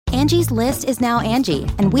Angie's List is now Angie,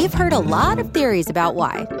 and we've heard a lot of theories about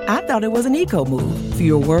why. I thought it was an eco move.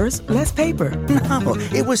 Fewer words, less paper. No,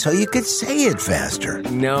 it was so you could say it faster.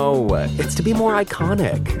 No, it's to be more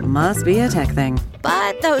iconic. Must be a tech thing.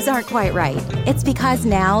 But those aren't quite right. It's because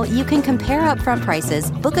now you can compare upfront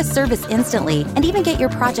prices, book a service instantly, and even get your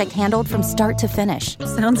project handled from start to finish.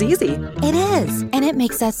 Sounds easy. It is, and it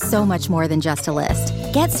makes us so much more than just a list.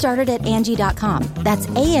 Get started at Angie.com. That's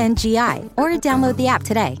ANGI, or download the app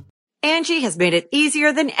today. Angie has made it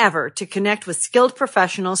easier than ever to connect with skilled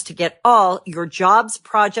professionals to get all your jobs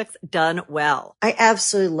projects done well. I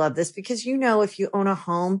absolutely love this because, if you own a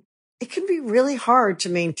home, it can be really hard to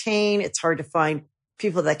maintain. It's hard to find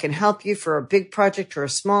people that can help you for a big project or a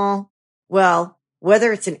small. Well,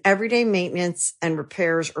 whether it's in everyday maintenance and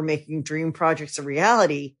repairs or making dream projects a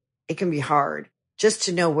reality, it can be hard just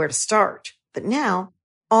to know where to start. But now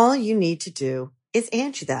all you need to do is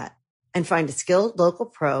Angie that and find a skilled local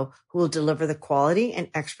pro who will deliver the quality and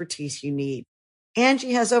expertise you need.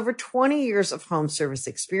 Angie has over 20 years of home service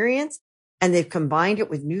experience, and they've combined it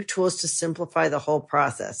with new tools to simplify the whole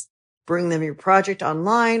process. Bring them your project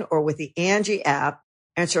online or with the Angie app,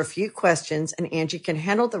 answer a few questions, and Angie can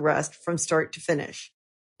handle the rest from start to finish.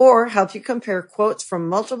 Or help you compare quotes from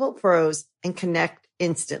multiple pros and connect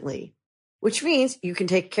instantly, which means you can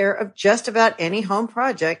take care of just about any home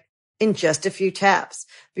project in just a few taps.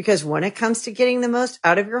 Because when it comes to getting the most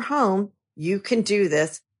out of your home, you can do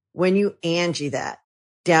this when you Angie that.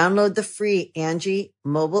 Download the free Angie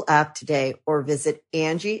mobile app today or visit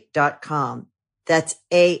Angie.com. That's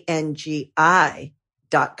ANGI.com.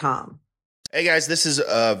 Hey guys, this is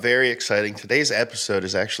very exciting. Today's episode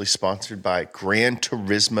is actually sponsored by Gran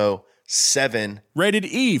Turismo 7. Rated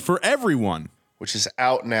E for everyone. Which is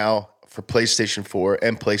out now for PlayStation 4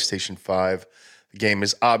 and PlayStation 5. The game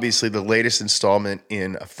is obviously the latest installment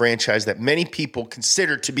in a franchise that many people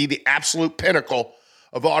consider to be the absolute pinnacle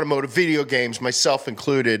of automotive video games, myself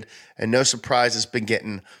included. And no surprise, it's been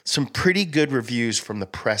getting some pretty good reviews from the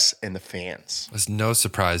press and the fans. There's no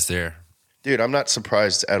surprise there. Dude, I'm not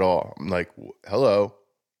surprised at all. I'm like, hello.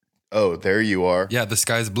 Oh, there you are. Yeah, the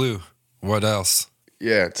sky's blue. What else?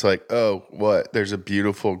 Yeah, it's like, oh, what? There's a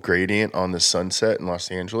beautiful gradient on the sunset in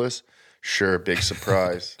Los Angeles? Sure, big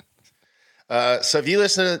surprise. So if you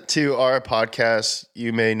listen to our podcast,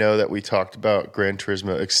 you may know that we talked about Gran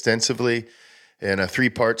Turismo extensively in a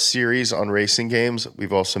 3-part series on racing games.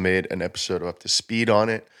 We've also made an episode of Up to Speed on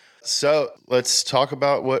it. So let's talk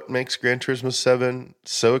about what makes Gran Turismo 7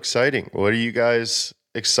 so exciting. What are you guys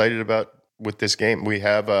excited about with this game? We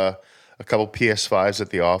have a couple PS5s at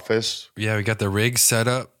the office. Yeah, we got the rig set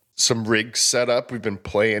up. Some rigs set up. We've been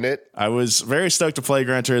playing it. I was very stoked to play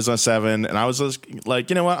Gran Turismo 7, and I was just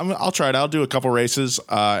like, you know what? I'll try it. I'll do a couple races.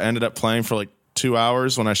 I ended up playing for like 2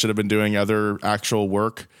 hours when I should have been doing other actual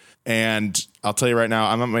work. And I'll tell you right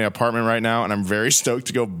now, I'm at my apartment right now, and I'm very stoked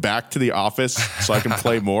to go back to the office so I can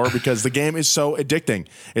play more because the game is so addicting.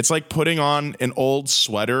 It's like putting on an old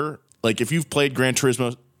sweater. Like if you've played Gran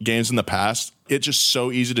Turismo games in the past, it's just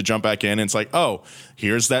so easy to jump back in. And it's like, oh,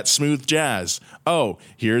 here's that smooth jazz. Oh,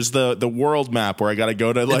 here's the world map where I got to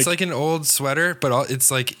go to. It's like an old sweater, but it's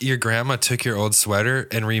like your grandma took your old sweater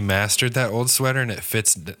and remastered that old sweater, and it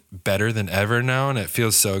fits better than ever now, and it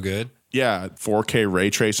feels so good. Yeah, 4K ray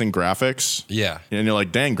tracing graphics. Yeah. And you're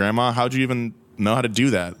like, dang, grandma, how'd you even know how to do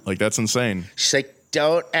that? Like, that's insane. She's like,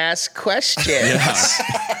 don't ask questions. Yeah.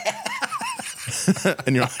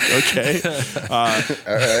 And you're like, okay. All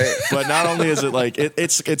right. But not only is it like,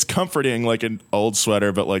 it's comforting like an old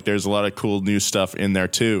sweater, but like there's a lot of cool new stuff in there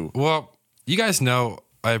too. Well, you guys know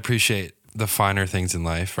I appreciate the finer things in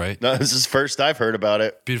life, right? No, this is first I've heard about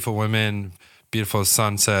it. Beautiful women, beautiful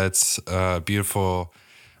sunsets, beautiful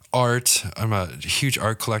art. I'm a huge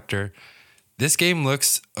art collector. This game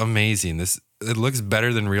looks amazing. It looks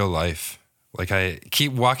better than real life. Like I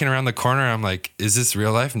keep walking around the corner. I'm like, is this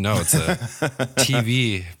real life? No, it's a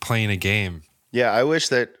TV playing a game. Yeah, I wish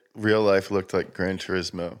that real life looked like Gran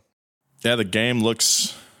Turismo. Yeah, the game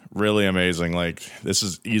looks really amazing. Like this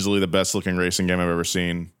is easily the best looking racing game I've ever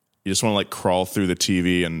seen. You just want to like crawl through the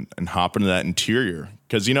TV and hop into that interior.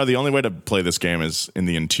 Because the only way to play this game is in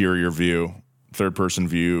the interior view. Third person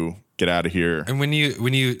view, get out of here. And when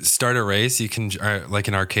you start a race, you can, like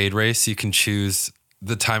an arcade race, you can choose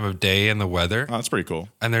the time of day and the weather. Oh, that's pretty cool.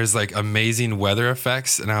 And there's like amazing weather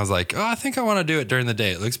effects. And I was like, oh, I think I want to do it during the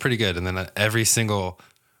day. It looks pretty good. And then every single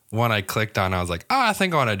one I clicked on, I was like, oh, I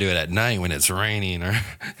think I want to do it at night when it's raining, or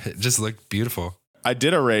it just looked beautiful. I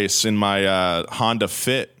did a race in my Honda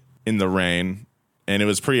Fit in the rain. And it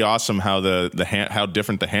was pretty awesome how how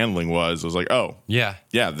different the handling was. It was like, oh, yeah,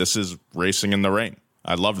 this is racing in the rain.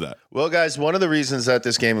 I love that. Well, guys, one of the reasons that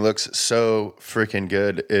this game looks so freaking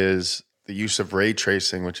good is the use of ray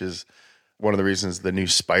tracing, which is one of the reasons the new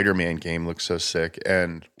Spider-Man game looks so sick.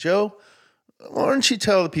 And Joe, why don't you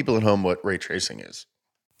tell the people at home what ray tracing is?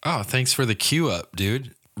 Oh, thanks for the cue up,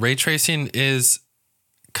 dude. Ray tracing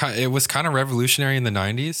it was kind of revolutionary in the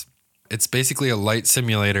 90s. It's basically a light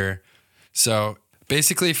simulator. So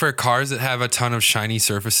basically for cars that have a ton of shiny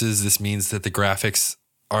surfaces, this means that the graphics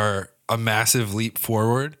are a massive leap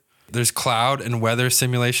forward. There's cloud and weather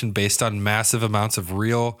simulation based on massive amounts of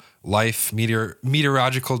real life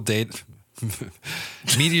meteorological data.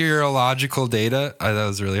 Meteorological data. That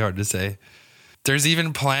was really hard to say. There's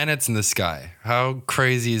even planets in the sky. How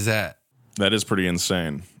crazy is that? That is pretty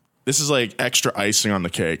insane. This is like extra icing on the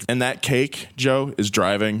cake. And that cake, Joe, is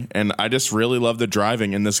driving. And I just really love the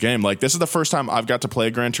driving in this game. Like, this is the first time I've got to play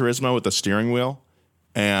Gran Turismo with the steering wheel.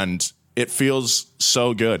 And it feels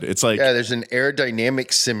so good. It's like... Yeah, there's an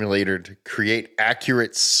aerodynamic simulator to create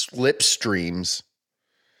accurate slipstreams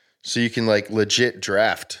so you can, like, legit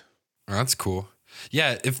draft. Oh, that's cool.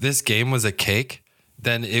 Yeah, if this game was a cake,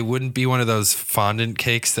 then it wouldn't be one of those fondant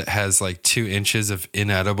cakes that has like 2 inches of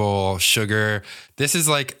inedible sugar. This is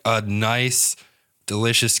like a nice,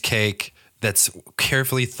 delicious cake that's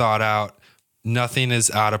carefully thought out. Nothing is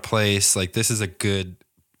out of place. Like, this is a good...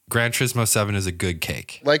 Gran Turismo 7 is a good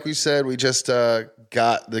cake. Like we said, we just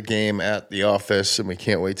got the game at the office, and we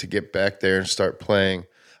can't wait to get back there and start playing.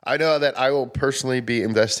 I know that I will personally be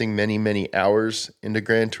investing many, many hours into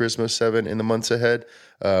Gran Turismo 7 in the months ahead,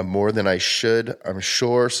 more than I should, I'm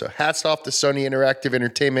sure. So hats off to Sony Interactive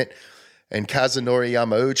Entertainment and Kazunori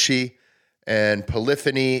Yamauchi and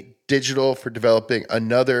Polyphony Digital for developing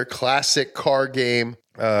another classic car game.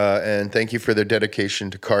 And thank you for their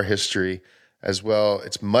dedication to car history as well.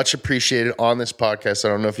 It's much appreciated on this podcast. I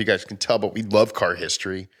don't know if you guys can tell, but we love car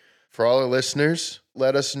history. For all our listeners,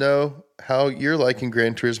 let us know how you're liking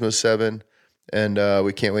Gran Turismo 7, and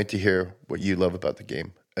we can't wait to hear what you love about the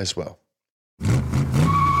game as well.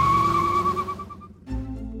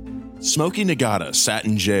 Smokey Nagata sat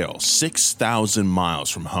in jail 6,000 miles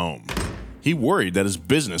from home. He worried that his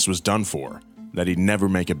business was done for, that he'd never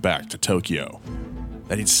make it back to Tokyo,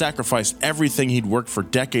 that he'd sacrificed everything he'd worked for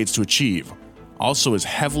decades to achieve. Also, his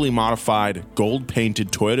heavily modified,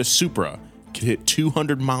 gold-painted Toyota Supra could hit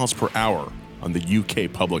 200 miles per hour on the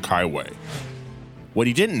UK public highway. What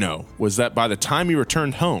he didn't know was that by the time he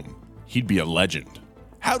returned home, he'd be a legend.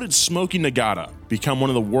 How did Smokey Nagata become one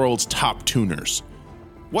of the world's top tuners?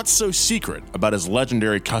 What's so secret about his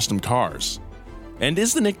legendary custom cars? And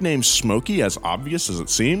is the nickname Smokey as obvious as it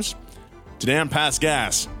seems? Today on Past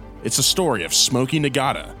Gas, it's a story of Smokey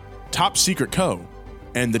Nagata, Top Secret Co.,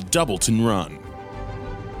 and the Doubleton Run.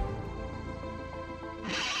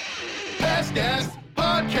 Past Gas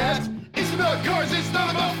Podcast. It's about cars, it's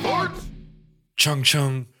not about forts. Chung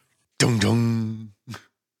chung. Dung dung.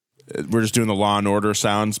 We're just doing the Law and Order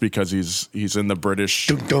sounds because he's in the British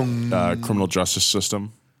criminal justice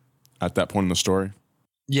system at that point in the story.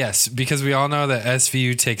 Yes, because we all know that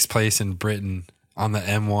SVU takes place in Britain on the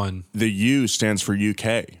M1. The U stands for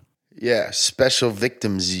UK. Yeah, Special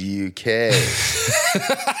Victims UK.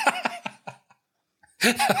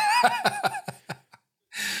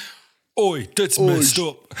 Oi, that's messed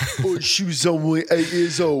up. She was only 8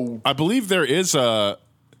 years old. I believe there is a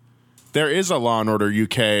Law and Order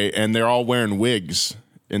UK, and they're all wearing wigs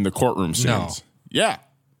in the courtroom scenes. No. Yeah,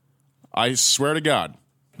 I swear to God.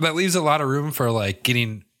 That leaves a lot of room for like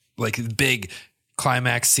getting like big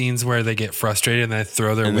climax scenes where they get frustrated and they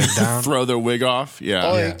throw their wig down. Throw their wig off. Yeah.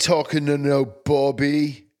 I ain't talking to no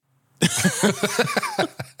Bobby.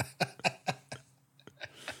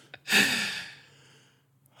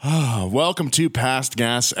 Welcome to Past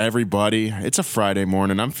Gas, everybody. It's a Friday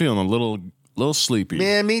morning. I'm feeling a little sleepy.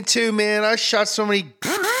 Man, me too, man. I shot so many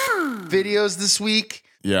videos this week.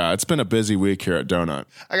 Yeah, it's been a busy week here at Donut.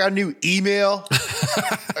 I got a new email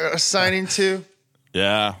I got to sign into.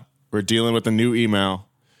 Yeah, we're dealing with a new email.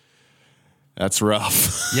 That's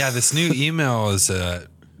rough. Yeah, this new email is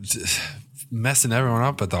messing everyone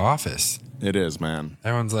up at the office. It is, man.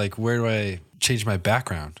 Everyone's like, where do I change my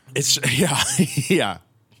background? It's yeah.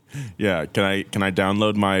 Can I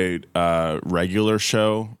download my regular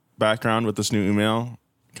show background with this new email?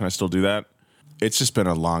 Can I still do that? It's just been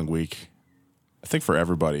a long week, I think, for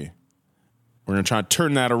everybody. We're gonna try to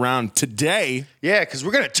turn that around today. Yeah, because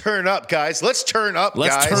we're gonna turn up, guys. Let's turn up,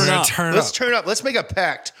 guys. Let's turn up. Let's make a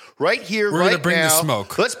pact right here, We're right gonna bring now. the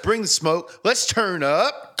smoke. Let's bring the smoke. Let's turn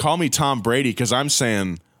up. Call me Tom Brady because I'm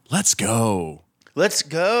saying, let's go. Let's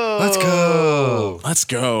go. Let's go. Let's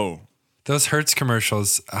go. Those Hertz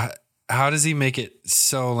commercials, I How does he make it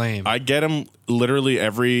so lame? I get him literally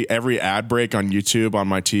every ad break on YouTube on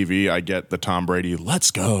my TV. I get the Tom Brady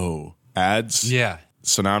 "Let's go" ads. Yeah.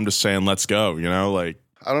 So now I'm just saying "Let's go." You know, like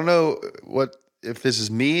I don't know if this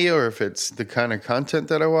is me or if it's the kind of content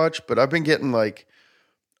that I watch, but I've been getting like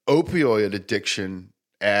opioid addiction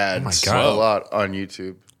ads God. a lot on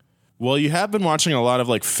YouTube. well, you have been watching a lot of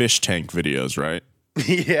like fish tank videos, right?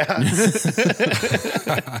 Yeah.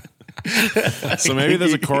 So maybe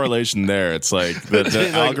there's a correlation there. It's like the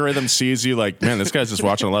algorithm sees you like, man, this guy's just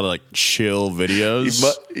watching a lot of like chill videos.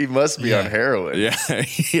 He must be on heroin. Yeah,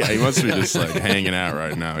 yeah, he must be just like hanging out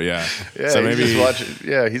right now. Yeah, Yeah, so he's maybe just watching.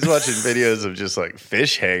 Yeah, he's watching videos of just like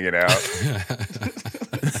fish hanging out.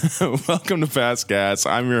 Welcome to Fast Gas.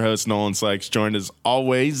 I'm your host Nolan Sykes, joined as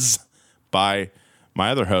always by my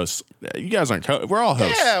other hosts. You guys aren't. We're all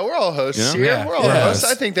hosts. Yeah, we're all hosts You know? here. Yeah. We're all Yeah. hosts.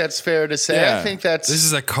 I think that's fair to say. Yeah. I think that's This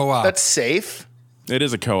is a co-op. that's safe. It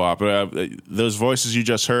is a co-op. Those voices you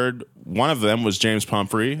just heard, one of them was James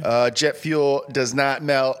Pumphrey. Jet fuel does not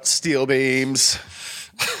melt steel beams.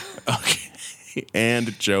 Okay,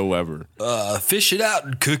 and Joe Weber. Fish it out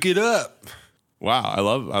and cook it up. Wow, I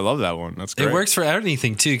love that one. That's great. It works for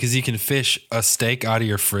anything too, because you can fish a steak out of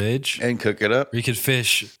your fridge, And cook it up. or you could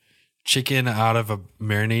fish chicken out of a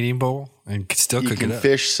marinating bowl and still You cook can it up.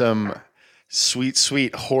 fish some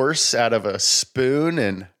sweet horse out of a spoon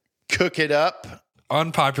and cook it up.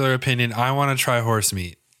 Unpopular opinion. I want to try horse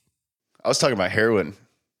meat. I was talking about heroin.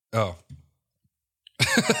 Oh,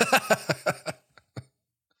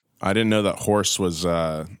 I didn't know that horse was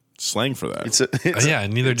slang for that. yeah,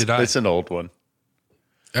 neither did I. It's an old one.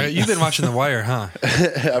 You've been watching The Wire, huh?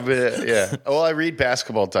 Yeah. Well, I read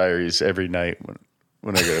Basketball Diaries every night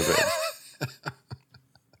when I go to bed.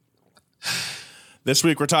 This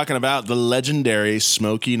week, we're talking about the legendary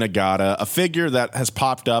Smokey Nagata, a figure that has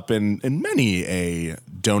popped up in many a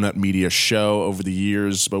donut media show over the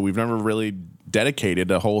years, but we've never really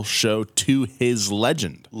dedicated a whole show to his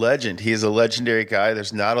legend. He is a legendary guy.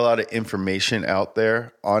 There's not a lot of information out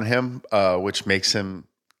there on him, which makes him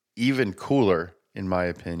even cooler, in my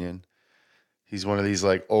opinion. He's one of these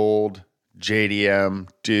like old JDM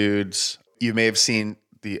dudes. You may have seen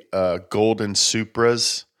the Golden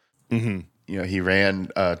Supras. Mm-hmm. You know, he ran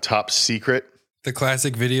Top Secret. The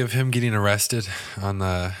classic video of him getting arrested on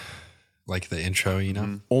the intro, you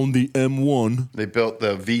know? On the M1. They built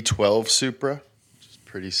the V12 Supra, which is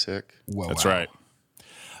pretty sick. Whoa, That's wow.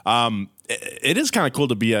 right. It is kind of cool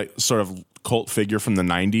to be a sort of cult figure from the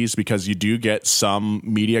 90s because you do get some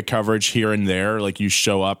media coverage here and there. Like you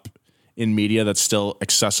show up in media that's still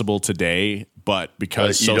accessible today, but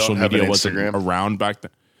because You don't social have media an wasn't Instagram? around back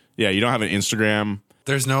then. Yeah, you don't have an Instagram.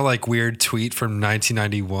 There's no like weird tweet from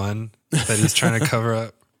 1991 that he's trying to cover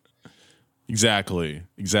up. Exactly.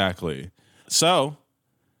 So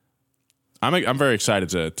I'm very excited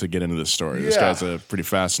to get into this story. This Yeah. guy's a pretty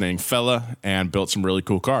fascinating fella and built some really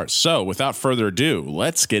cool cars. So without further ado,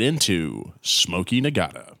 let's get into Smokey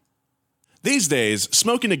Nagata. These days,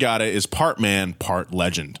 Smokey Nagata is part man, part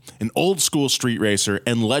legend. An old school street racer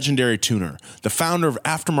and legendary tuner, the founder of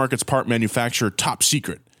aftermarkets part manufacturer Top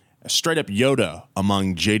Secret, a straight up Yoda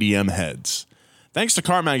among JDM heads. Thanks to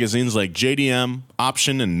car magazines like JDM,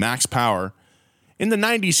 Option, and Max Power, in the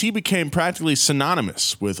 90s he became practically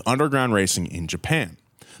synonymous with underground racing in Japan.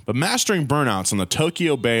 But mastering burnouts on the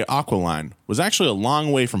Tokyo Bay Aqualine was actually a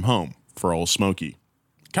long way from home for old Smokey.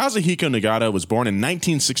 Kazuhiko Nagata was born in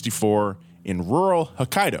 1964 in rural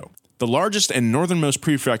Hokkaido, the largest and northernmost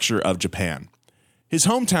prefecture of Japan. His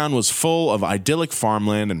hometown was full of idyllic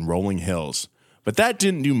farmland and rolling hills, but that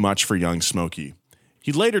didn't do much for young Smokey.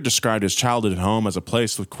 He later described his childhood home as a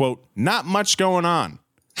place with, quote, not much going on.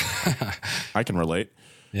 I can relate.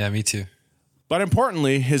 Yeah, me too. But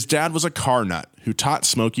importantly, his dad was a car nut who taught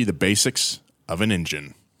Smokey the basics of an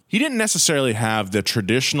engine. He didn't necessarily have the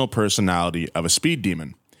traditional personality of a speed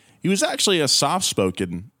demon. He was actually a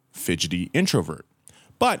soft-spoken, fidgety introvert.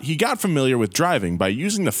 But he got familiar with driving by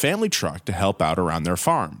using the family truck to help out around their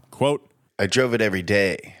farm. Quote, I drove it every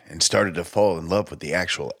day and started to fall in love with the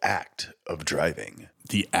actual act of driving.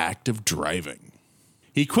 the act of driving.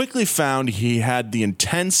 He quickly found he had the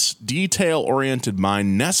intense, detail-oriented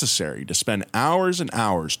mind necessary to spend hours and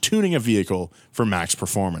hours tuning a vehicle for max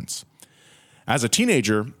performance. As a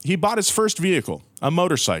teenager, he bought his first vehicle, a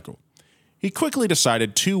motorcycle. He quickly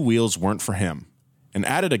decided two wheels weren't for him and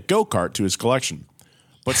added a go-kart to his collection.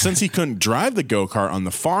 But since he couldn't drive the go-kart on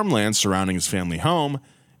the farmland surrounding his family home,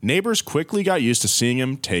 neighbors quickly got used to seeing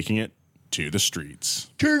him taking it to the streets.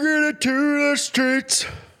 Taking it to the streets.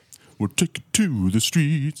 We'll take it to the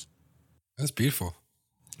streets. That's beautiful.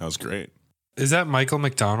 That was great. Is that Michael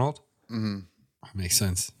McDonald? Mm-hmm. Makes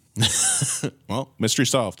sense. Well, mystery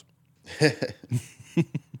solved.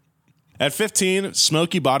 At 15,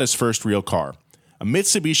 Smokey bought his first real car, a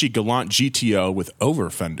Mitsubishi Galant GTO with over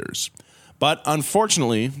fenders. But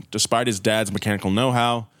unfortunately, despite his dad's mechanical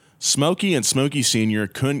know-how, Smokey and Smokey Sr.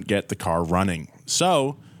 couldn't get the car running.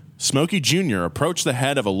 So, Smokey Jr. approached the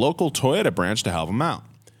head of a local Toyota branch to help him out.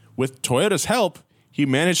 With Toyota's help, he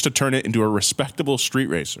managed to turn it into a respectable street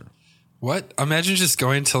racer. What? Imagine just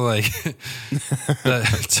going to like the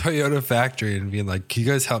Toyota factory and being like, can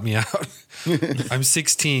you guys help me out? I'm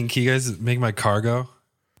 16. Can you guys make my car go?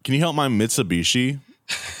 Can you help my Mitsubishi?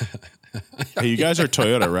 Hey, you guys are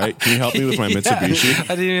Toyota, right? Can you help me with my Mitsubishi?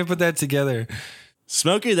 I didn't even put that together.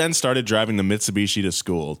 Smokey then started driving the Mitsubishi to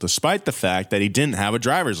school, despite the fact that he didn't have a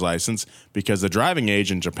driver's license because the driving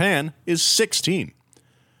age in Japan is 16.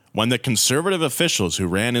 When the conservative officials who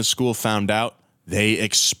ran his school found out, they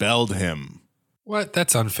expelled him. What?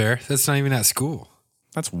 That's unfair. That's not even at school.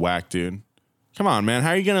 That's whack, dude. Come on, man. How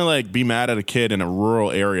are you going to like be mad at a kid in a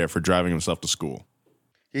rural area for driving himself to school?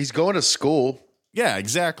 He's going to school. Yeah,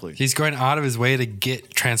 exactly. He's going out of his way to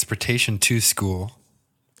get transportation to school.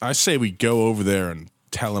 I say we go over there and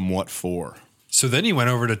tell him what for. So then he went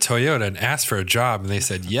over to Toyota and asked for a job, and they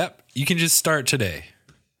said, yep, you can just start today.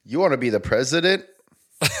 You want to be the president?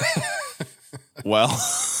 Well,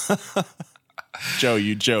 Joe,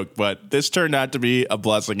 you joke, but this turned out to be a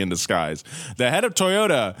blessing in disguise. The head of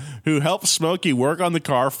Toyota, who helped Smokey work on the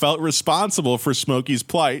car, felt responsible for Smokey's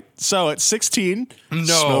plight. So at 16,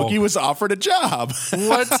 Smokey was offered a job.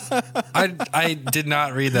 What? I did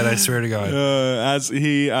not read that, I swear to God. As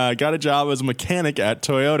he got a job as a mechanic at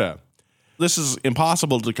Toyota. This is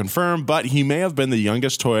impossible to confirm, but he may have been the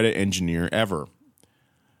youngest Toyota engineer ever.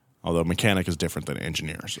 Although mechanic is different than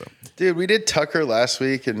engineer. So, dude, we did Tucker last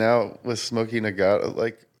week, and now with Smokey Nagata,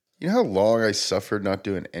 like, you know how long I suffered not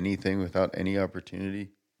doing anything without any opportunity?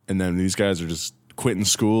 And then these guys are just quitting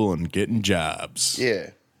school and getting jobs.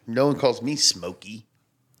 Yeah. No one calls me Smokey.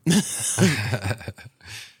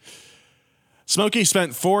 Smokey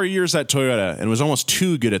spent 4 years at Toyota and was almost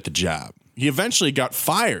too good at the job. He eventually got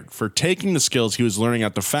fired for taking the skills he was learning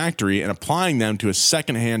at the factory and applying them to a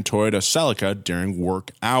secondhand Toyota Celica during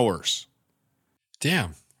work hours.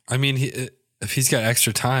 Damn. I mean, if he's got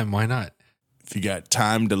extra time, why not? If you got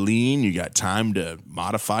time to lean, you got time to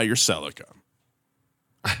modify your Celica.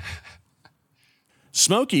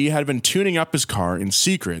 Smokey had been tuning up his car in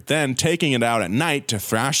secret, then taking it out at night to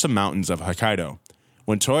thrash the mountains of Hokkaido.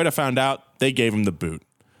 When Toyota found out, they gave him the boot.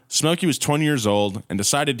 Smokey was 20 years old and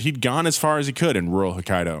decided he'd gone as far as he could in rural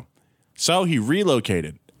Hokkaido. So he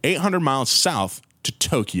relocated 800 miles south to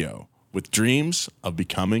Tokyo with dreams of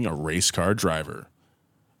becoming a race car driver.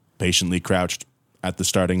 Patiently crouched at the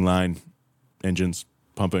starting line, engines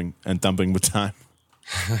pumping and thumping with time.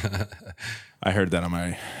 I heard that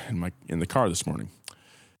in the car this morning.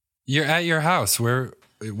 You're at your house. Where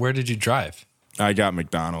did you drive? I got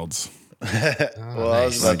McDonald's. Well,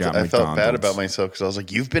 nice. I felt bad about myself because I was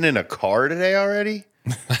like, you've been in a car today already?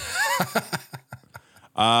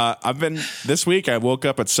 This week I woke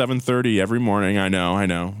up at 7:30 every morning. I know.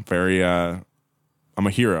 I'm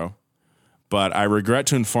a hero. But I regret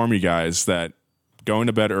to inform you guys that going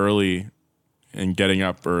to bed early and getting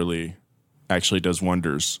up early actually does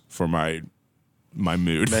wonders for my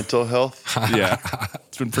mood. Mental health? Yeah.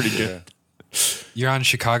 It's been pretty good. You're on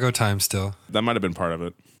Chicago time still. That might have been part of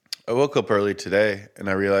it. I woke up early today and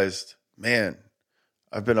I realized, man,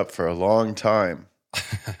 I've been up for a long time.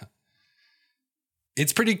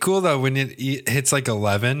 It's pretty cool though when it hits like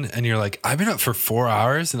 11 and you're like, I've been up for 4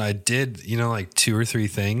 hours and I did, like 2 or 3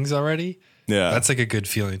 things already. Yeah. That's like a good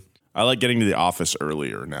feeling. I like getting to the office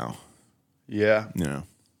earlier now. Yeah. Yeah.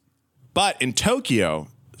 But in Tokyo,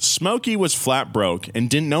 Smokey was flat broke and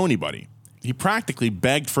didn't know anybody. He practically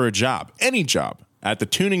begged for a job, any job, at the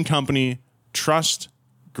tuning company Trust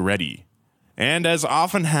Greddy. And as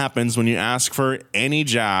often happens when you ask for any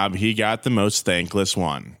job, he got the most thankless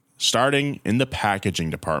one, starting in the packaging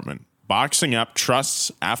department, boxing up Trust's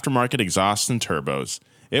aftermarket exhausts and turbos.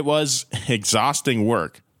 It was exhausting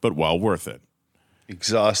work, but well worth it.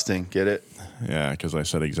 Exhausting, get it? Yeah, because I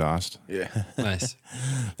said exhaust. Yeah. Nice.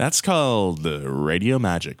 That's called the radio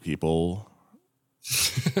magic, people.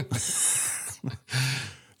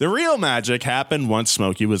 The real magic happened once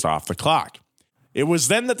Smokey was off the clock. It was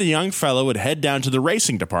then that the young fellow would head down to the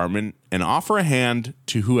racing department and offer a hand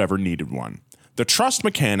to whoever needed one. The Trust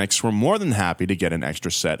mechanics were more than happy to get an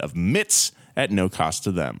extra set of mitts at no cost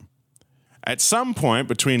to them. At some point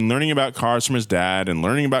between learning about cars from his dad and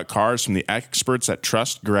learning about cars from the experts at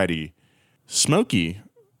Trust Greddy, Smokey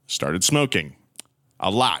started smoking.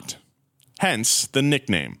 A lot. Hence the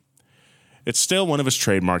nickname. It's still one of his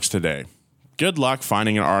trademarks today. Good luck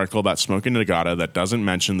finding an article about Smokey Nagata that doesn't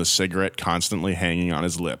mention the cigarette constantly hanging on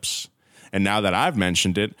his lips. And now that I've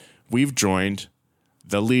mentioned it, we've joined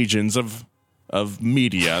the legions of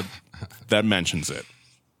media that mentions it.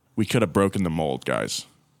 We could have broken the mold, guys.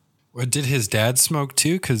 Well, did his dad smoke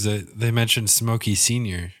too? Because they mentioned Smokey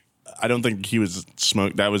Sr. I don't think he was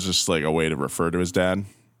smoked. That was just like a way to refer to his dad.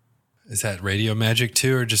 Is that radio magic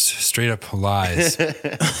too, or just straight up lies?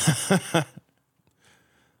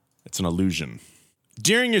 It's an illusion.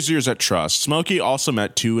 During his years at Trust, Smokey also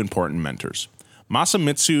met two important mentors.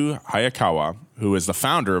 Masamitsu Hayakawa, who is the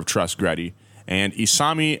founder of Trust Greddy, and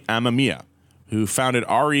Isami Amamiya, who founded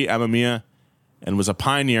RE Amamiya and was a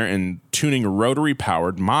pioneer in tuning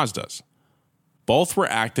rotary-powered Mazdas. Both were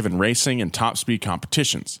active in racing and top-speed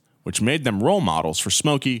competitions, which made them role models for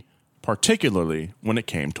Smokey, particularly when it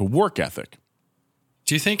came to work ethic.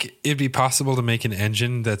 Do you think it'd be possible to make an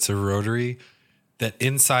engine that's a rotary, that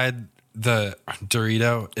inside the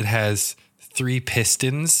Dorito it has 3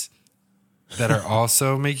 pistons that are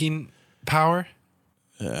also making power?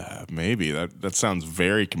 Maybe. That sounds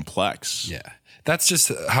very complex. Yeah. That's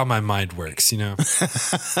just how my mind works, you know?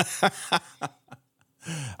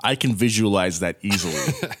 I can visualize that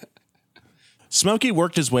easily. Smokey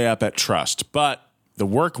worked his way up at Trust, but the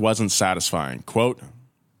work wasn't satisfying. Quote,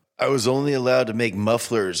 I was only allowed to make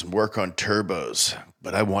mufflers and work on turbos,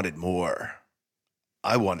 but I wanted more.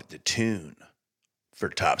 I wanted to tune for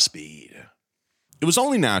top speed. It was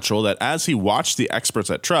only natural that as he watched the experts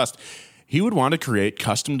at Trust, he would want to create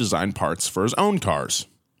custom designed parts for his own cars.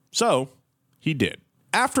 So he did.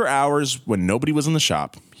 After hours, when nobody was in the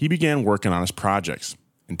shop, he began working on his projects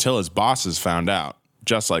until his bosses found out,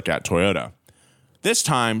 just like at Toyota. This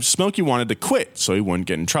time, Smokey wanted to quit so he wouldn't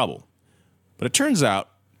get in trouble. But it turns out,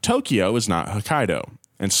 Tokyo is not Hokkaido,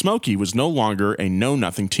 and Smokey was no longer a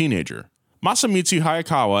know-nothing teenager. Masamitsu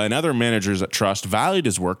Hayakawa and other managers at Trust valued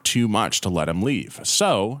his work too much to let him leave,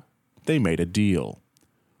 so they made a deal.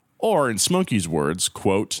 Or, in Smokey's words,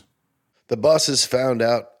 quote, The bosses found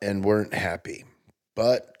out and weren't happy,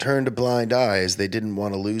 but turned a blind eye as they didn't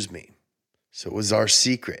want to lose me. So it was our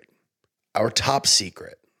secret, our top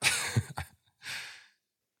secret.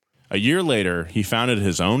 A year later, he founded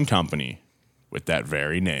his own company with that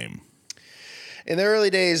very name. In the early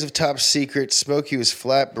days of Top Secret, Smokey was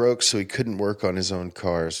flat broke, so he couldn't work on his own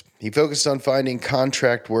cars. He focused on finding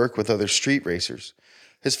contract work with other street racers.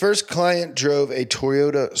 His first client drove a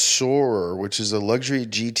Toyota Soarer, which is a luxury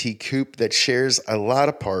GT coupe that shares a lot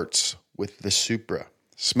of parts with the Supra.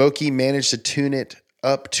 Smokey managed to tune it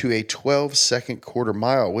up to a 12-second quarter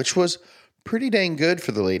mile, which was pretty dang good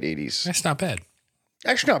for the late 80s. That's not bad.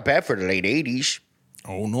 Actually, not bad for the late 80s.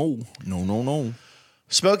 Oh, no.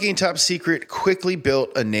 Smokey and Top Secret quickly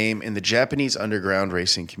built a name in the Japanese underground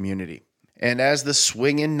racing community. And as the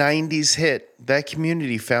swinging 90s hit, that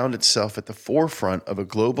community found itself at the forefront of a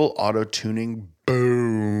global auto-tuning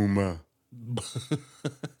boom.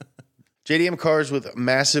 JDM cars with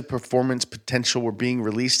massive performance potential were being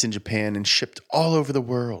released in Japan and shipped all over the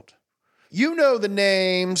world. You know the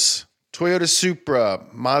names: Toyota Supra,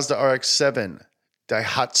 Mazda RX-7,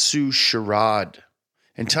 Daihatsu Charade.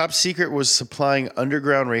 And Top Secret was supplying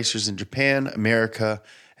underground racers in Japan, America,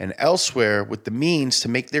 and elsewhere with the means to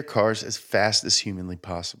make their cars as fast as humanly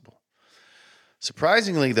possible.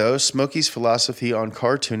 Surprisingly, though, Smokey's philosophy on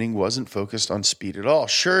car tuning wasn't focused on speed at all.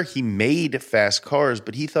 Sure, he made fast cars,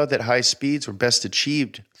 but he thought that high speeds were best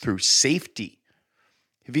achieved through safety.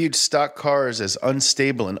 He viewed stock cars as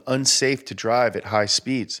unstable and unsafe to drive at high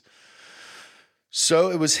speeds.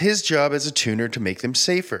 So it was his job as a tuner to make them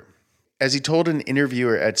safer. As he told an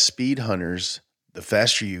interviewer at Speed Hunters, the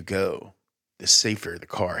faster you go, the safer the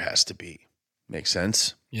car has to be. Makes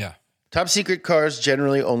sense? Yeah. Top Secret cars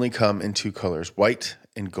generally only come in 2 colors, white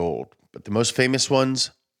and gold. But the most famous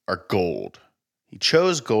ones are gold. He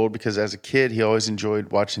chose gold because as a kid, he always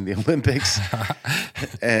enjoyed watching the Olympics.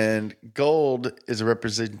 And gold is a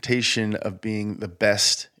representation of being the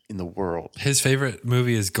best in the world. His favorite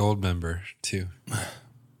movie is Goldmember, too.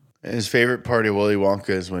 And his favorite part of Willy Wonka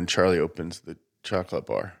is when Charlie opens the chocolate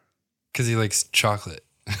bar. Because he likes chocolate,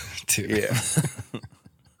 too. Yeah.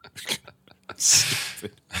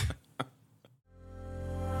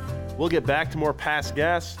 We'll get back to more past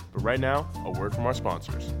gas, but right now, a word from our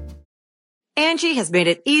sponsors. Angie has made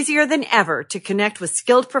it easier than ever to connect with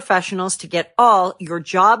skilled professionals to get all your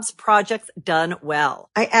jobs projects done well.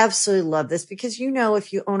 I absolutely love this because, you know,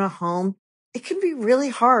 if you own a home, it can be really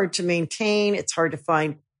hard to maintain. It's hard to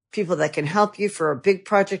find people that can help you for a big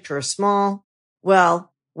project or a small.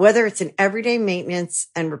 Well, whether it's in everyday maintenance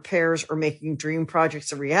and repairs or making dream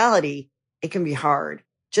projects a reality, it can be hard.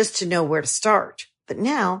 just to know where to start. But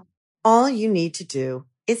now, all you need to do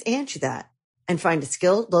is Angie that and find a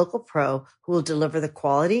skilled local pro who will deliver the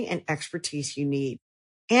quality and expertise you need.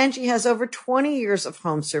 Angie has over 20 years of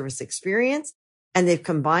home service experience, and they've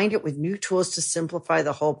combined it with new tools to simplify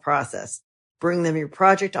the whole process. Bring them your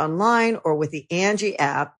project online or with the Angie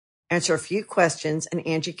app, answer a few questions, and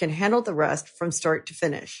Angie can handle the rest from start to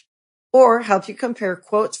finish. Or help you compare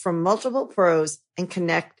quotes from multiple pros and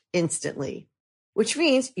connect instantly, which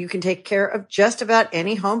means you can take care of just about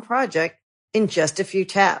any home project in just a few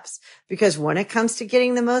taps. Because when it comes to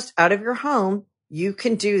getting the most out of your home, you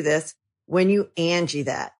can do this when you Angie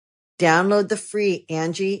that. Download the free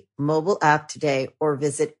Angie mobile app today or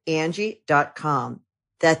visit Angie.com.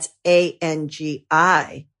 That's ANGI.com.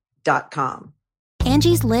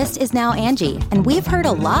 Angie's List is now Angie, and we've heard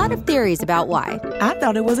a lot of theories about why. I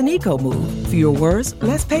thought it was an eco move. Fewer words,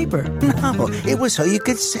 less paper. No, it was so you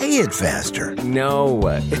could say it faster. No,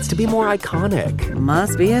 it's to be more iconic.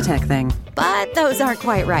 Must be a tech thing. But those aren't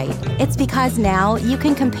quite right. It's because now you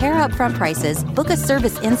can compare upfront prices, book a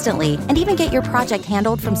service instantly, and even get your project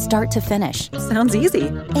handled from start to finish. Sounds easy.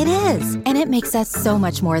 It is, and it makes us so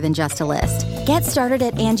much more than just a list. Get started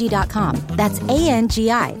at Angie.com. That's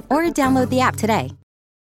ANGI, or download the app today.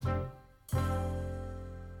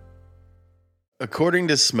 According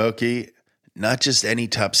to Smokey, not just any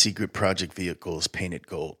top secret project vehicle is painted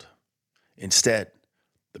gold. Instead,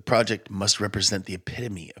 the project must represent the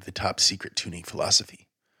epitome of the top secret tuning philosophy.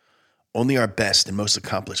 Only our best and most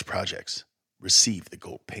accomplished projects receive the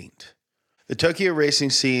gold paint. The Tokyo racing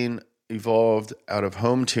scene evolved out of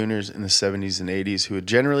home tuners in the 70s and 80s who would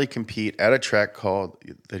generally compete at a track called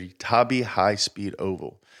the Itabi High Speed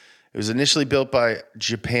Oval. It was initially built by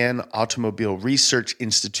Japan Automobile Research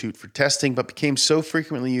Institute for testing, but became so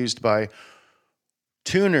frequently used by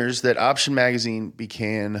tuners that Option Magazine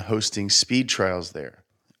began hosting speed trials there.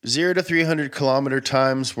 0 to 300 kilometer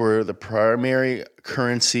times were the primary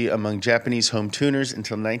currency among Japanese home tuners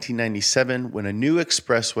until 1997, when a new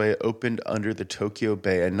expressway opened under the Tokyo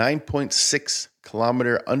Bay, a 9.6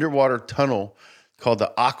 kilometer underwater tunnel called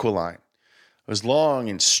the Aqualine. It was long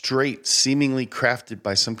and straight, seemingly crafted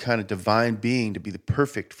by some kind of divine being to be the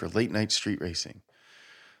perfect for late-night street racing.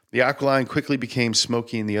 The Aqualine quickly became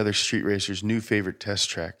Smokey and the other street racers' new favorite test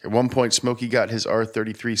track. At one point, Smokey got his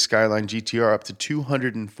R33 Skyline GTR up to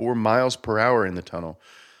 204 miles per hour in the tunnel,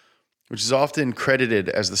 which is often credited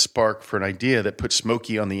as the spark for an idea that put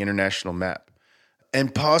Smokey on the international map.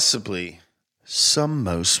 And possibly some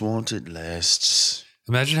most wanted lists.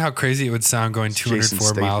 Imagine how crazy it would sound going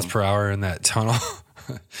 204 miles per hour in that tunnel.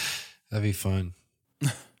 That'd be fun.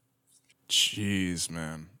 Jeez,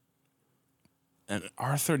 man. And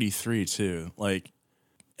R33 too. Like,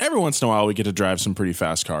 every once in a while we get to drive some pretty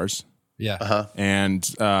fast cars. Yeah. Uh-huh. And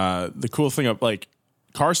the cool thing of like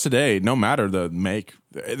cars today, no matter the make,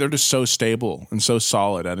 they're just so stable and so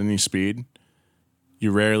solid at any speed.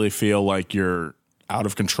 You rarely feel like you're out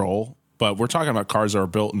of control. But we're talking about cars that were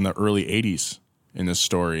built in the early 80s in this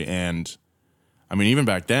story. And I mean, even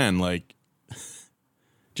back then, like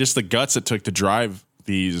just the guts it took to drive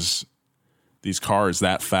these cars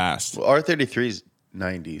that fast. Well, R33's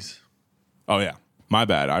 90s. Oh, yeah. My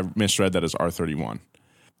bad. I misread that as R31.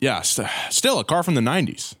 Yeah, still a car from the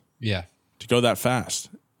 90s. Yeah. To go that fast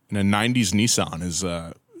in a 90s Nissan is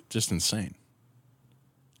just insane.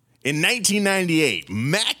 In 1998,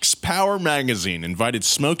 Max Power Magazine invited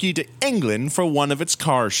Smokey to England for one of its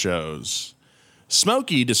car shows.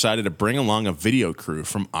 Smokey decided to bring along a video crew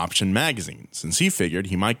from Option Magazine since he figured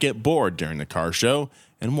he might get bored during the car show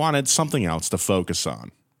and wanted something else to focus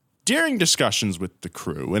on. During discussions with the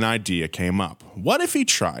crew, an idea came up. What if he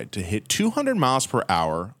tried to hit 200 miles per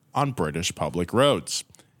hour on British public roads?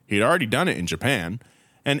 He'd already done it in Japan,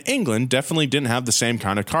 and England definitely didn't have the same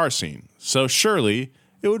kind of car scene, so surely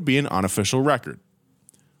it would be an unofficial record.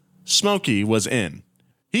 Smokey was in.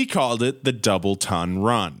 He called it the Double Ton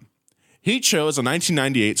Run. He chose a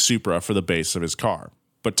 1998 Supra for the base of his car,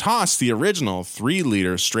 but tossed the original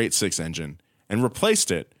 3-liter straight-six engine and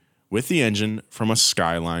replaced it with the engine from a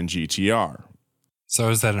Skyline GTR. So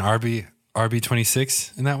is that an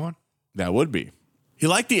RB26 in that one? That would be. He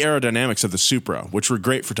liked the aerodynamics of the Supra, which were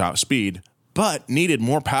great for top speed, but needed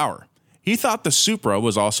more power. He thought the Supra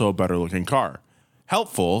was also a better-looking car.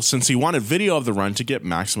 Helpful since he wanted video of the run to get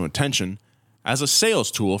maximum attention as a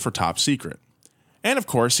sales tool for Top Secret. And of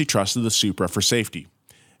course, he trusted the Supra for safety.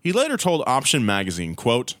 He later told Option Magazine,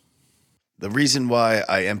 quote, "The reason why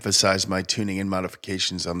I emphasize my tuning and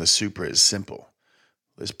modifications on the Supra is simple.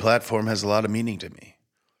 This platform has a lot of meaning to me.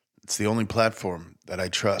 It's the only platform that I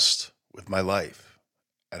trust with my life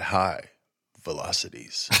at high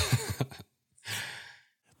velocities."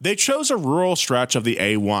 They chose a rural stretch of the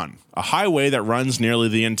A1, a highway that runs nearly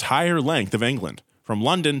the entire length of England, from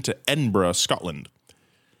London to Edinburgh, Scotland.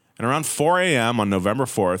 And around 4 a.m. on November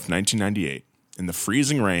 4th, 1998, in the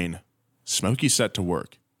freezing rain, Smokey set to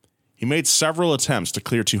work. He made several attempts to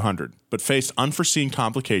clear 200, but faced unforeseen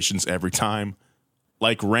complications every time,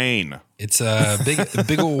 like rain. It's a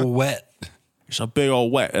big old wet. It's a big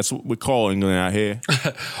old wet. That's what we call England out here.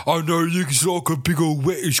 I know, looks like a big old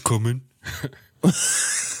wet is coming.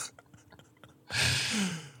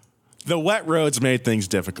 The wet roads made things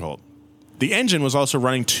difficult. The engine was also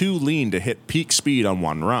running too lean to hit peak speed on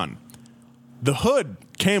one run. The hood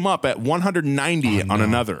came up at 190 on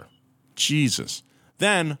another. Jesus.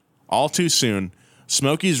 Then, all too soon,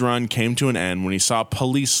 Smokey's run came to an end when he saw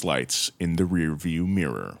police lights in the rearview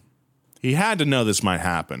mirror. He had to know this might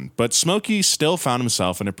happen, but Smokey still found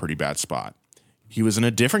himself in a pretty bad spot. He was in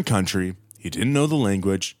a different country, he didn't know the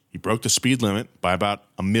language, he broke the speed limit by about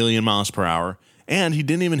 1,000,000 miles per hour, and he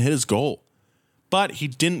didn't even hit his goal. But he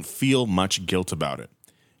didn't feel much guilt about it.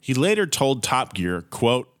 He later told Top Gear,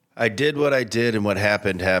 quote, I did what I did and what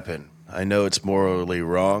happened happened. I know it's morally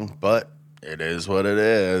wrong, but it is what it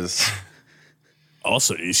is.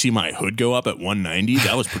 Also, did you see my hood go up at 190?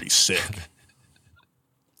 That was pretty sick.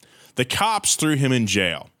 The cops threw him in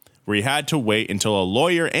jail, where he had to wait until a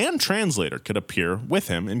lawyer and translator could appear with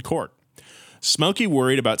him in court. Smokey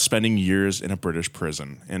worried about spending years in a British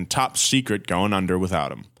prison and top secret going under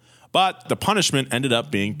without him. But the punishment ended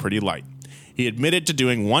up being pretty light. He admitted to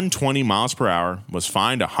doing 120 miles per hour, was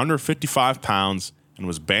fined 155 pounds, and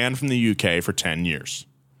was banned from the UK for 10 years.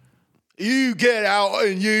 You get out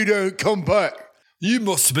and you don't come back. You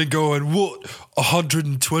must have been going, what,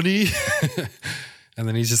 120? And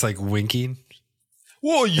then he's just like winking.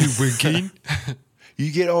 What are you winking?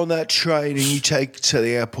 You get on that train and you take it to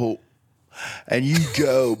the airport and you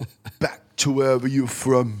go back to wherever you're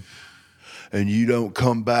from and you don't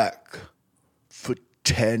come back for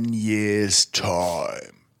 10 years'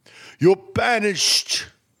 time. You're banished.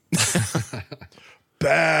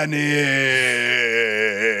 Banished.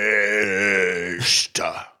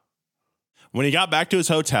 When he got back to his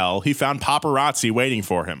hotel, he found paparazzi waiting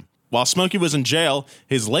for him. While Smokey was in jail,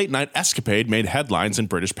 his late-night escapade made headlines in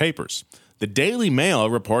British papers. The Daily Mail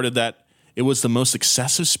reported that it was the most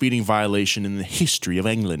excessive speeding violation in the history of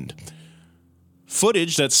England.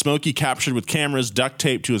 Footage that Smokey captured with cameras duct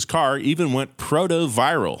taped to his car even went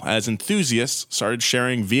proto-viral as enthusiasts started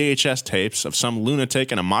sharing VHS tapes of some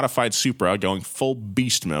lunatic in a modified Supra going full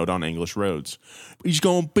beast mode on English roads. He's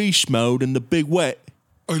going beast mode in the big wet.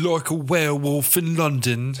 I like a werewolf in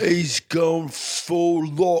London. He's gone full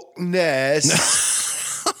Loch Ness.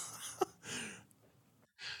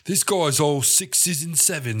 This guy's all 6s and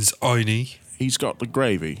 7s, ain't he? He's got the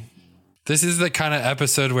gravy. This is the kind of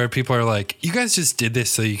episode where people are like, you guys just did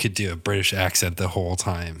this so you could do a British accent the whole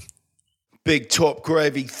time. Big top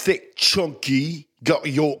gravy, thick, chunky. Got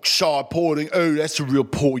Yorkshire pudding. Oh, that's a real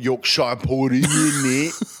poor Yorkshire pudding, isn't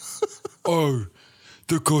it? Oh,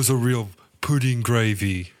 that guy's a real pudding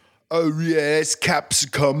gravy. Oh, yeah, that's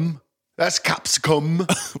capsicum. That's capsicum.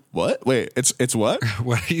 What? Wait, it's what?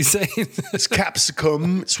 What are you saying? It's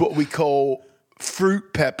capsicum. It's what we call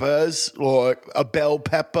fruit peppers, like a bell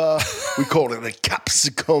pepper. We call it a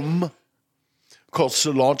capsicum. Called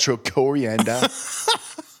cilantro coriander.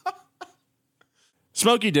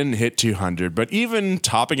 Smokey didn't hit 200, but even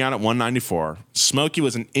topping out at 194, Smokey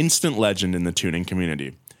was an instant legend in the tuning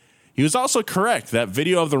community. He was also correct that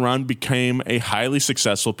video of the run became a highly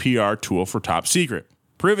successful PR tool for Top Secret,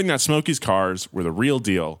 proving that Smokey's cars were the real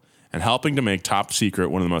deal and helping to make Top Secret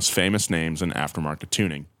one of the most famous names in aftermarket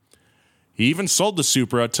tuning. He even sold the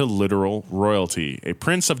Supra to literal royalty. A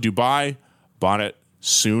prince of Dubai bought it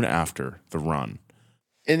soon after the run.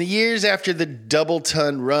 In the years after the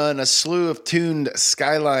double-ton run, a slew of tuned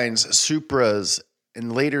Skylines, Supras,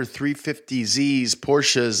 and later 350Zs,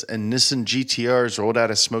 Porsches, and Nissan GTRs rolled out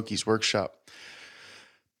of Smokey's workshop.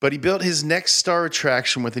 But he built his next star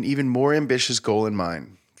attraction with an even more ambitious goal in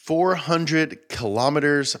mind. 400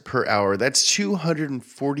 kilometers per hour. That's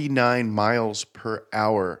 249 miles per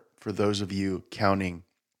hour for those of you counting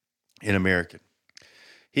in American.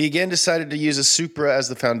 He again decided to use a Supra as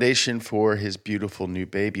the foundation for his beautiful new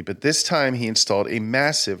baby, but this time he installed a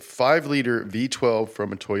massive 5-liter V12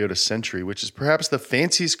 from a Toyota Century, which is perhaps the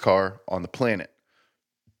fanciest car on the planet.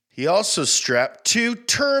 He also strapped 2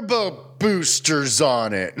 turbo boosters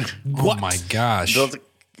on it. Oh my gosh.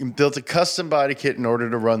 Built a custom body kit in order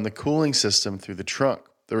to run the cooling system through the trunk.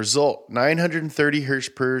 The result, 930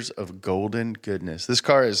 horsepower of golden goodness. This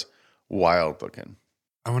car is wild looking.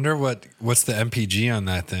 I wonder what's the MPG on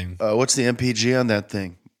that thing. What's the MPG on that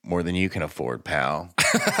thing? more than you can afford, pal.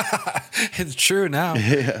 It's true now.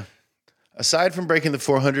 Yeah. Aside from breaking the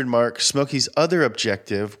 400 mark, Smokey's other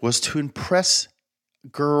objective was to impress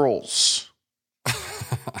girls.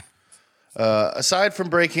 Aside from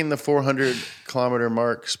breaking the 400-kilometer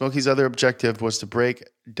mark, Smokey's other objective was to break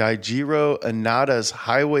Daijiro Inada's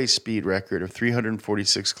highway speed record of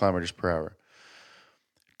 346 kilometers per hour.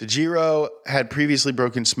 Daijiro had previously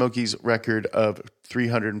broken Smokey's record of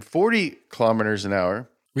 340 kilometers an hour.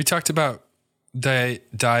 We talked about Dai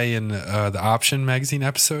in the Option magazine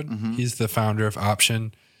episode. Mm-hmm. He's the founder of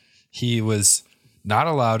Option. He was not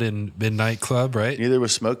allowed in Midnight Club, right? Neither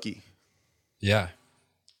was Smokey. Yeah.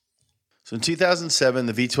 So in 2007,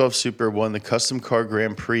 the V12 Super won the Custom Car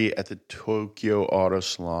Grand Prix at the Tokyo Auto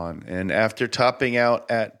Salon. And after topping out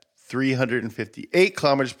at 358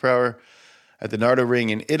 kilometers per hour at the Nardo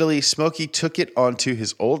Ring in Italy, Smokey took it onto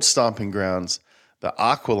his old stomping grounds, the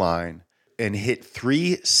Aqualine, and hit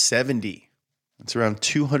 370. It's around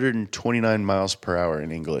 229 miles per hour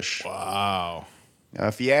in English. Wow. Now,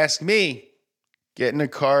 if you ask me, getting a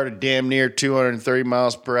car to damn near 230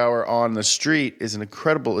 miles per hour on the street is an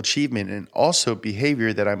incredible achievement and also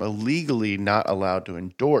behavior that I'm illegally not allowed to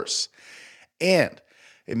endorse. And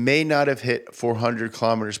it may not have hit 400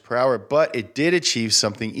 kilometers per hour, but it did achieve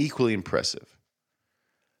something equally impressive.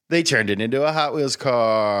 They turned it into a Hot Wheels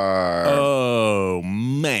car. Oh,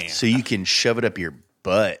 man. So you can shove it up your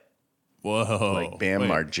butt. Whoa. Like Bam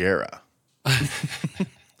Margera.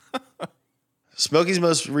 Smokey's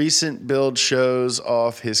most recent build shows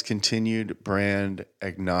off his continued brand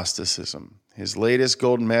agnosticism. His latest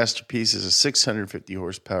golden masterpiece is a 650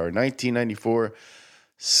 horsepower 1994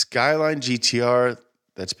 Skyline GTR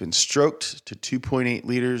that's been stroked to 2.8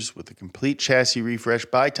 liters with a complete chassis refresh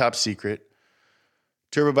by Top Secret,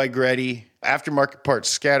 turbo by Greddy, aftermarket parts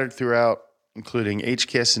scattered throughout, including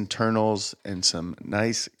HKS internals and some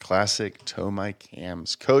nice classic Tomei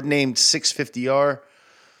cams. Codenamed 650R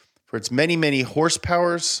for its many, many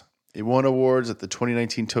horsepowers. It won awards at the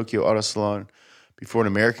 2019 Tokyo Auto Salon before an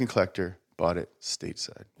American collector bought it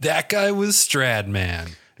stateside. That guy was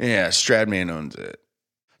Stradman. Yeah, Stradman owns it.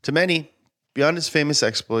 To many, beyond his famous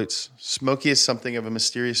exploits, Smokey is something of a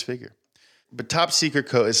mysterious figure. But Top Secret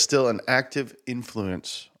Co. is still an active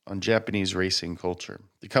influence on Japanese racing culture.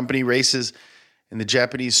 The company races in the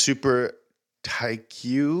Japanese Super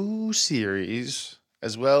Taikyu series,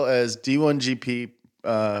 as well as D1GP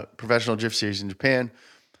professional drift series in Japan,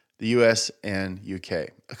 the US, and UK.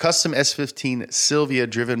 A custom S15 Sylvia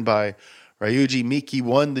driven by Ryuji Miki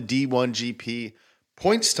won the D1GP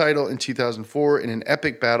points title in 2004 in an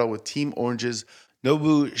epic battle with Team Orange's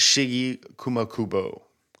Nobushige Kumakubo.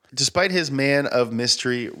 Despite his man of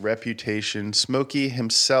mystery reputation, Smokey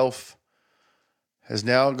himself has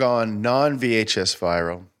now gone non-VHS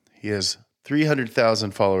viral. He has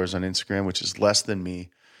 300,000 followers on Instagram, which is less than me,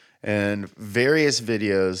 and various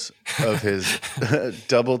videos of his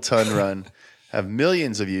double ton run have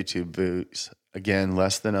millions of YouTube views. Again,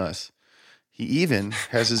 less than us. He even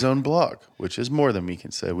has his own blog, which is more than we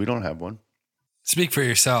can say. We don't have one. Speak for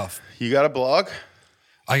yourself. You got a blog?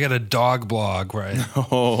 I got a dog blog, right?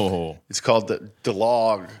 Oh. It's called the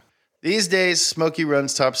Log. These days, Smokey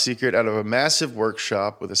runs Top Secret out of a massive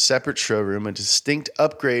workshop with a separate showroom, a distinct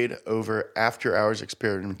upgrade over after-hours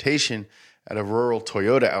experimentation at a rural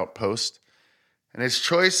Toyota outpost. And his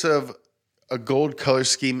choice of a gold color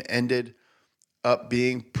scheme ended up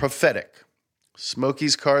being prophetic.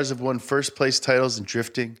 Smokey's cars have won first-place titles in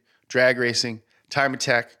drifting, drag racing, time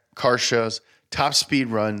attack, car shows, top speed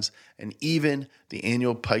runs, and even the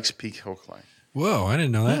annual Pikes Peak Hill Climb. Whoa, I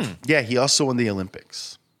didn't know that. Yeah, he also won the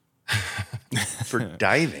Olympics for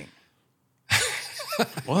diving.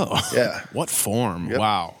 Whoa. Yeah. What form? Yep.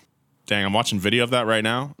 Wow. Dang, I'm watching video of that right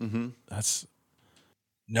now. Mm-hmm. That's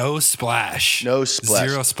no splash. No splash.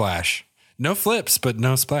 Zero splash. No flips, but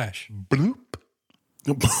no splash. Bloop.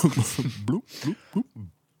 bloop, bloop,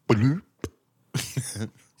 bloop.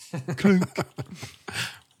 Bloop. Clunk.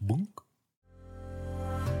 Boonk.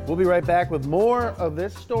 We'll be right back with more of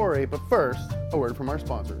this story, but first, a word from our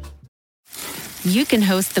sponsors. You can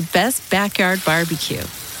host the best backyard barbecue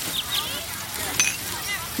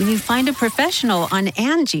when you find a professional on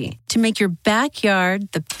Angie to make your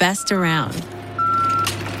backyard the best around.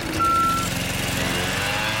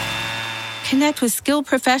 Connect with skilled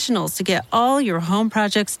professionals to get all your home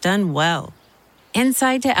projects done well.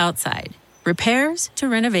 Inside to outside, repairs to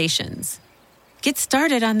renovations. Get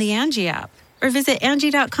started on the Angie app or visit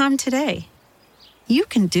Angie.com today. You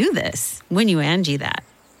can do this when you Angie that.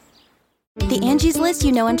 The Angie's List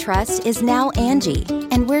you know and trust is now Angie,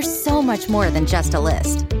 and we're so much more than just a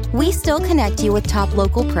list. We still connect you with top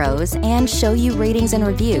local pros and show you ratings and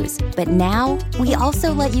reviews, but now we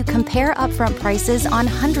also let you compare upfront prices on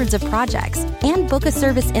hundreds of projects and book a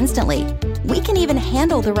service instantly. We can even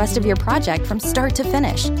handle the rest of your project from start to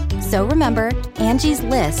finish. So remember, Angie's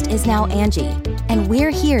List is now Angie, and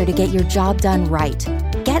we're here to get your job done right.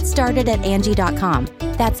 Get started at Angie.com.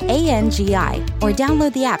 That's ANGI, or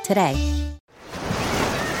download the app today.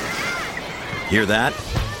 Hear that?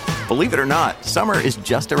 Believe it or not, summer is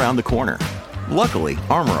just around the corner. Luckily,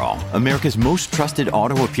 Armor All, America's most trusted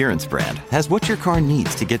auto appearance brand, has what your car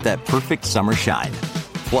needs to get that perfect summer shine.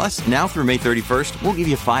 Plus, now through May 31st, we'll give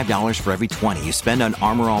you $5 for every $20 you spend on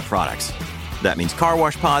Armor All products. That means car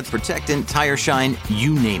wash pods, protectant, tire shine,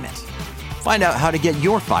 you name it. Find out how to get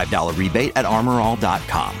your $5 rebate at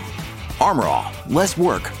armorall.com. Armor All, less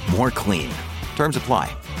work, more clean. Terms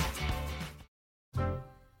apply.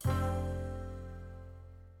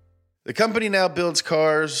 The company now builds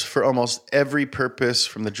cars for almost every purpose,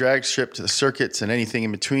 from the drag strip to the circuits and anything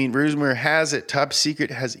in between. Rumor has it Top Secret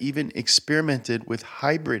has even experimented with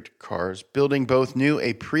hybrid cars, building both a new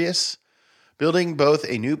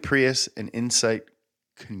Prius and Insight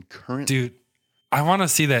concurrently. Dude, I want to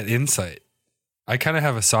see that Insight. I kind of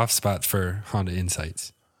have a soft spot for Honda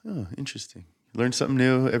Insights. Oh, interesting. Learn something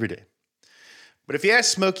new every day. But if you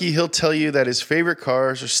ask Smokey, he'll tell you that his favorite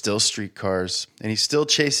cars are still street cars, and he's still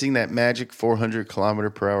chasing that magic 400 kilometer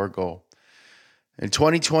per hour goal. In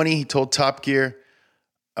 2020, he told Top Gear,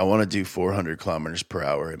 I want to do 400 kilometers per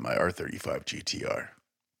hour in my R35 GTR.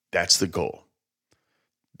 That's the goal.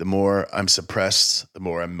 The more I'm suppressed, the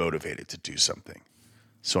more I'm motivated to do something.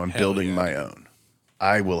 So I'm building my own.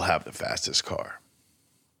 I will have the fastest car.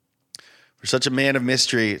 For such a man of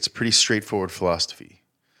mystery, it's a pretty straightforward philosophy.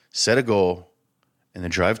 Set a goal and then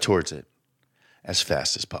drive towards it as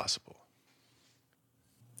fast as possible.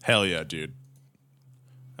 Hell yeah, dude.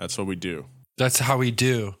 That's what we do. That's how we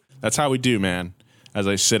do. That's how we do, man. As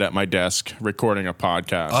I sit at my desk recording a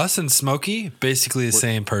podcast. Us and Smokey, basically the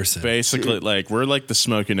same person. Basically, we're like the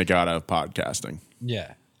Smokey Nagata of podcasting.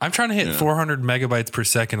 Yeah. I'm trying to hit 400 megabytes per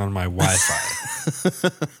second on my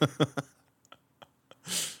Wi-Fi.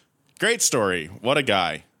 Great story. What a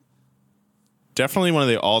guy. Definitely one of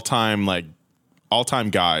the all-time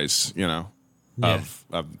guys, of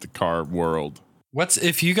the car world.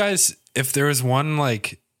 If there was one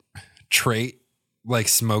trait like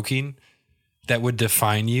smoking that would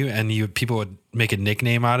define you and people would make a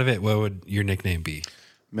nickname out of it, what would your nickname be?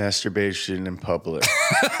 Masturbation in public.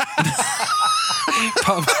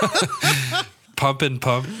 Pump and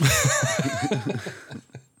pump.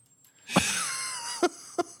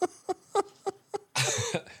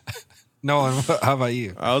 Nolan, how about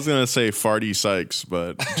you? I was going to say Farty Sykes,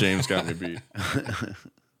 but James got me beat.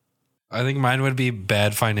 I think mine would be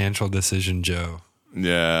Bad Financial Decision Joe.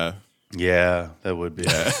 Yeah. Yeah, that would be.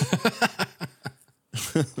 Yeah.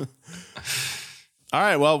 All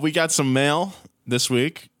right, well, we got some mail this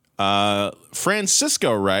week.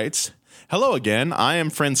 Francisco writes, hello again. I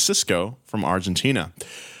am Francisco from Argentina.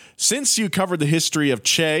 Since you covered the history of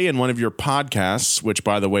Che in one of your podcasts, which,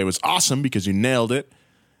 by the way, was awesome because you nailed it,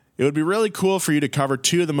 it would be really cool for you to cover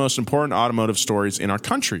two of the most important automotive stories in our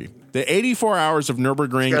country. The 84 Hours of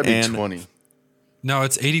Nürburgring and... 20. No,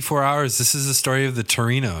 it's 84 Hours. This is the story of the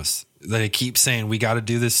Torinos. They keep saying, we got to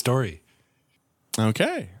do this story.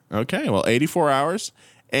 Okay. Well, 84 Hours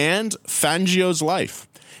and Fangio's life.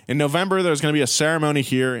 In November, there's going to be a ceremony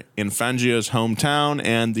here in Fangio's hometown,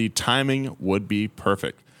 and the timing would be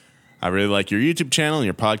perfect. I really like your YouTube channel and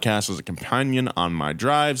your podcast as a companion on my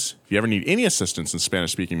drives. If you ever need any assistance in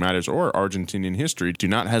Spanish-speaking matters or Argentinian history, do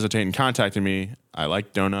not hesitate in contacting me. I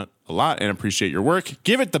like Donut a lot and appreciate your work.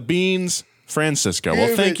 Give it the beans, Francisco.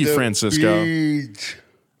 Well, thank you, Francisco. Beans.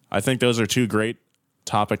 I think those are two great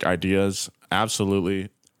topic ideas. Absolutely.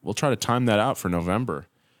 We'll try to time that out for November.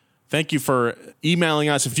 Thank you for emailing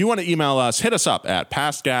us. If you want to email us, hit us up at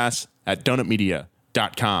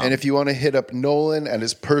pastgas@donutmedia.com. And if you want to hit up Nolan at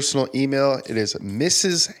his personal email, it is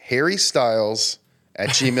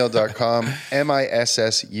mrsharrystyles@gmail.com,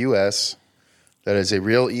 MISSUS. That is a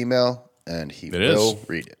real email, and he will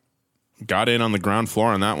read it. Got in on the ground floor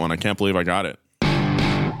on that one. I can't believe I got it.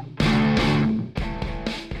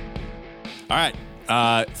 All right.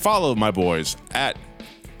 Follow my boys at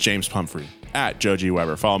James Pumphrey, at Joe G.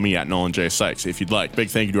 Weber. Follow me at Nolan J. Sykes if you'd like. Big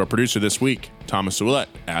thank you to our producer this week, Thomas Ouellette,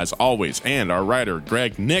 as always, and our writer,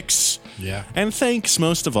 Greg Nix. Yeah. And thanks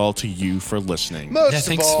most of all to you for listening. Most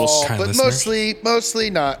of all, but mostly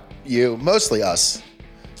not you, mostly us.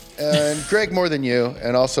 And Greg more than you,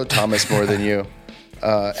 and also Thomas more than you.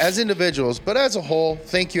 as individuals, but as a whole,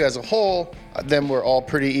 thank you as a whole. Then we're all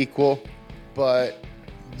pretty equal. But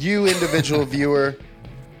you, individual viewer,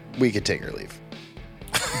 we could take or leave.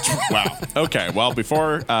 Wow. Okay. Well,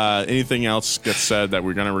 before anything else gets said that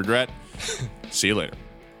we're going to regret, see you later.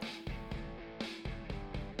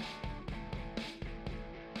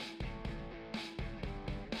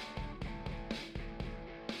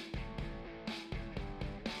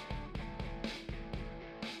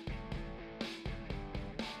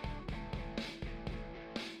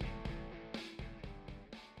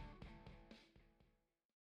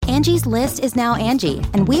 Angie's List is now Angie,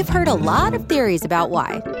 and we've heard a lot of theories about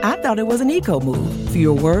why. I thought it was an eco move.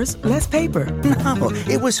 Fewer words, less paper. No,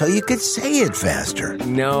 it was so you could say it faster.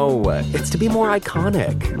 No, it's to be more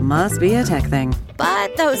iconic. Must be a tech thing.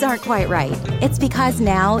 But those aren't quite right. It's because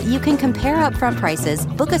now you can compare upfront prices,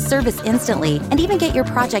 book a service instantly, and even get your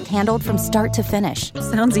project handled from start to finish.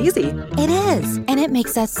 Sounds easy. It is, and it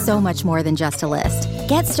makes us so much more than just a list.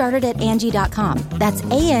 Get started at Angie.com. That's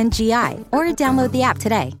ANGI, or download the app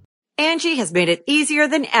today. Angie has made it easier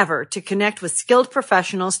than ever to connect with skilled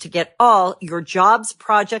professionals to get all your jobs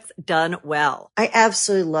projects done well. I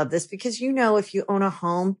absolutely love this because, you know, if you own a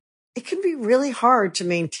home, it can be really hard to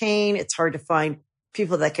maintain. It's hard to find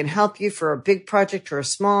people that can help you for a big project or a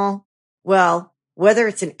small. Well, whether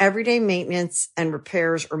it's in everyday maintenance and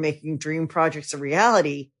repairs or making dream projects a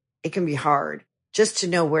reality, it can be hard just to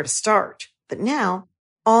know where to start. But now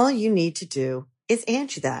all you need to do is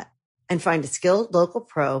Angie that and find a skilled local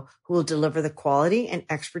pro who will deliver the quality and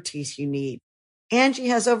expertise you need. Angie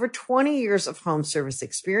has over 20 years of home service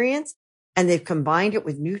experience, and they've combined it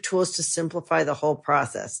with new tools to simplify the whole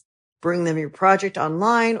process. Bring them your project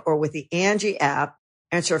online or with the Angie app,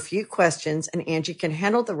 answer a few questions, and Angie can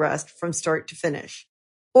handle the rest from start to finish.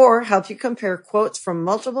 Or help you compare quotes from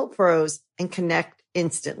multiple pros and connect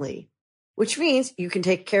instantly, which means you can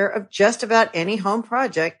take care of just about any home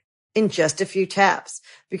project in just a few taps.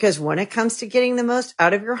 Because when it comes to getting the most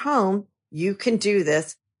out of your home, you can do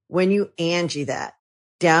this when you Angie that.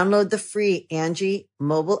 Download the free Angie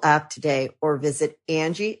mobile app today or visit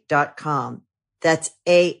Angie.com. That's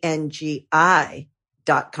ANGI.com.